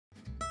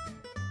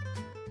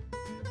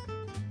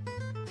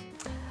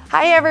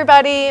Hi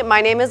everybody,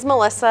 my name is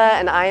Melissa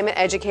and I am an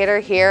educator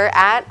here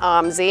at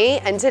OMSI,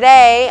 and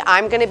today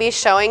I'm going to be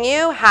showing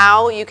you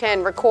how you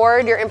can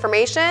record your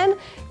information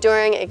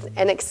during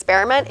an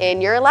experiment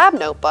in your lab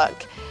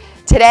notebook.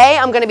 Today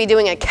I'm going to be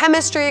doing a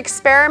chemistry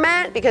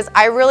experiment because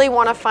I really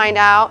want to find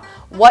out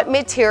what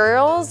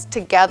materials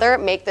together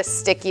make the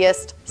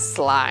stickiest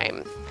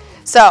slime.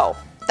 So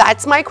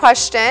that's my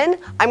question.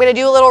 I'm going to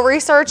do a little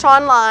research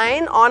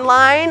online.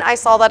 I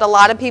saw that a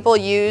lot of people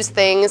use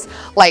things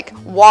like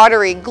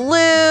watery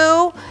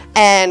glue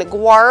and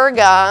guar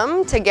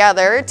gum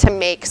together to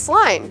make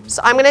slime.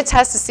 So I'm going to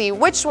test to see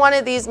which one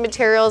of these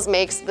materials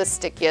makes the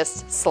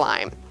stickiest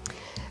slime.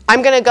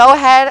 I'm going to go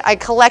ahead, I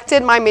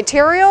collected my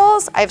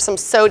materials. I have some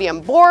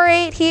sodium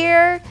borate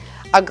here,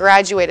 a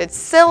graduated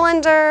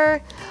cylinder.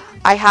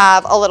 I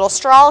have a little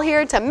straw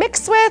here to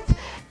mix with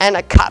and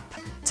a cup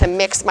to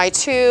mix my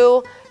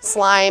two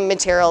slime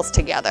materials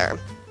together.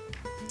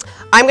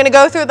 I'm going to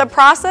go through the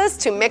process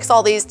to mix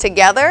all these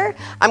together.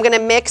 I'm going to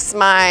mix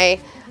my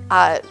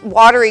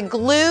watery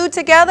glue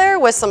together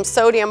with some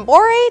sodium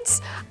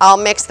borate. I'll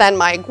mix then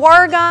my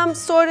guar gum,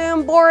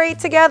 sodium borate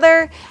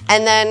together,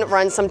 and then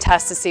run some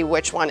tests to see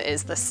which one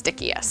is the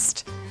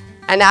stickiest.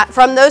 And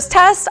from those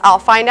tests, I'll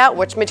find out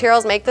which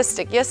materials make the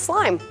stickiest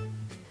slime.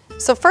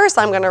 So first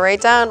I'm going to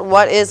write down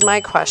what is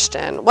my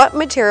question. What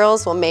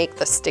materials will make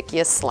the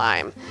stickiest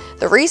slime?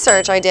 The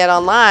research I did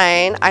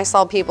online, I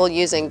saw people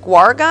using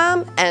guar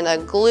gum and a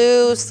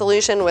glue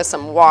solution with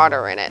some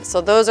water in it.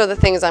 So those are the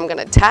things I'm going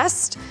to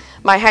test.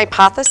 My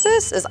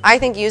hypothesis is I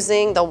think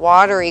using the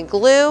watery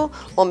glue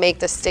will make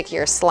the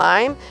stickier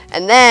slime,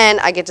 and then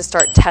I get to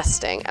start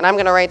testing. And I'm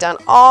going to write down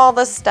all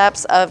the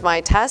steps of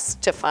my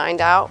test to find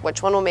out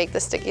which one will make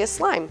the stickiest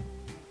slime.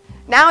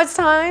 Now it's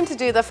time to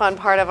do the fun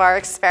part of our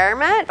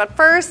experiment, but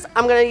first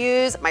I'm going to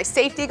use my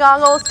safety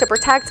goggles to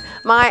protect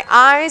my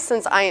eyes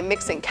since I am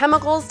mixing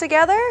chemicals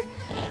together.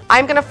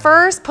 I'm going to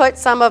first put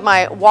some of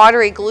my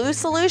watery glue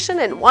solution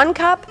in one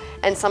cup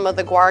and some of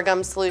the guar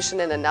gum solution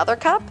in another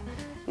cup.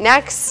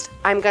 Next,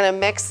 I'm going to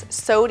mix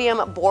sodium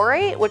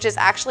borate, which is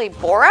actually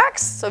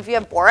borax. So if you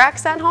have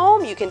borax at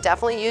home, you can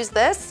definitely use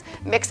this.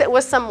 Mix it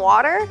with some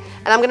water,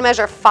 and I'm going to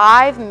measure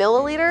 5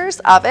 milliliters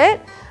of it.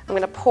 I'm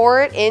going to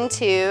pour it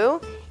into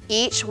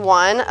each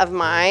one of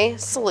my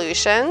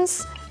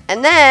solutions,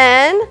 and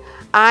then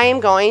I'm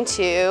going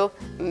to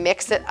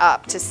mix it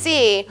up to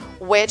see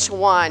which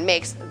one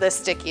makes the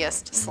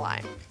stickiest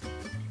slime.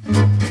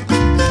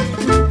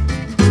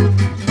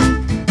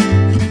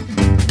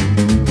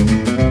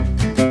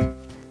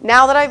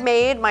 Now that I've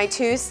made my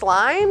two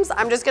slimes,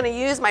 I'm just going to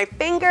use my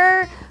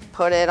finger,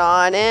 put it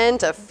on in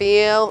to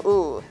feel.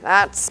 Ooh,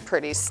 that's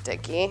pretty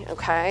sticky.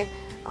 Okay,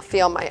 I'll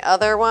feel my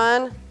other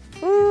one.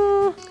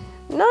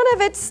 None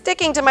of it's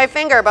sticking to my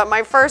finger, but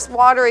my first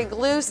watery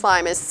glue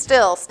slime is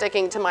still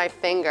sticking to my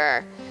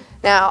finger.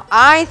 Now,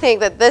 I think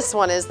that this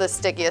one is the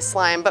stickiest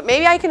slime, but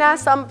maybe I can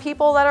ask some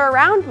people that are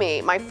around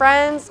me, my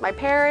friends, my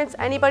parents,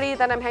 anybody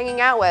that I'm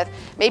hanging out with.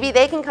 Maybe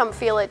they can come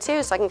feel it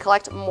too, so I can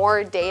collect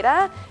more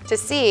data to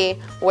see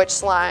which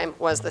slime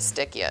was the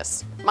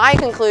stickiest. My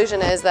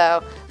conclusion is,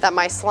 though, that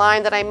my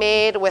slime that I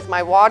made with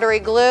my watery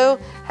glue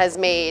has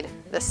made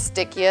the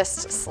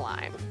stickiest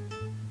slime.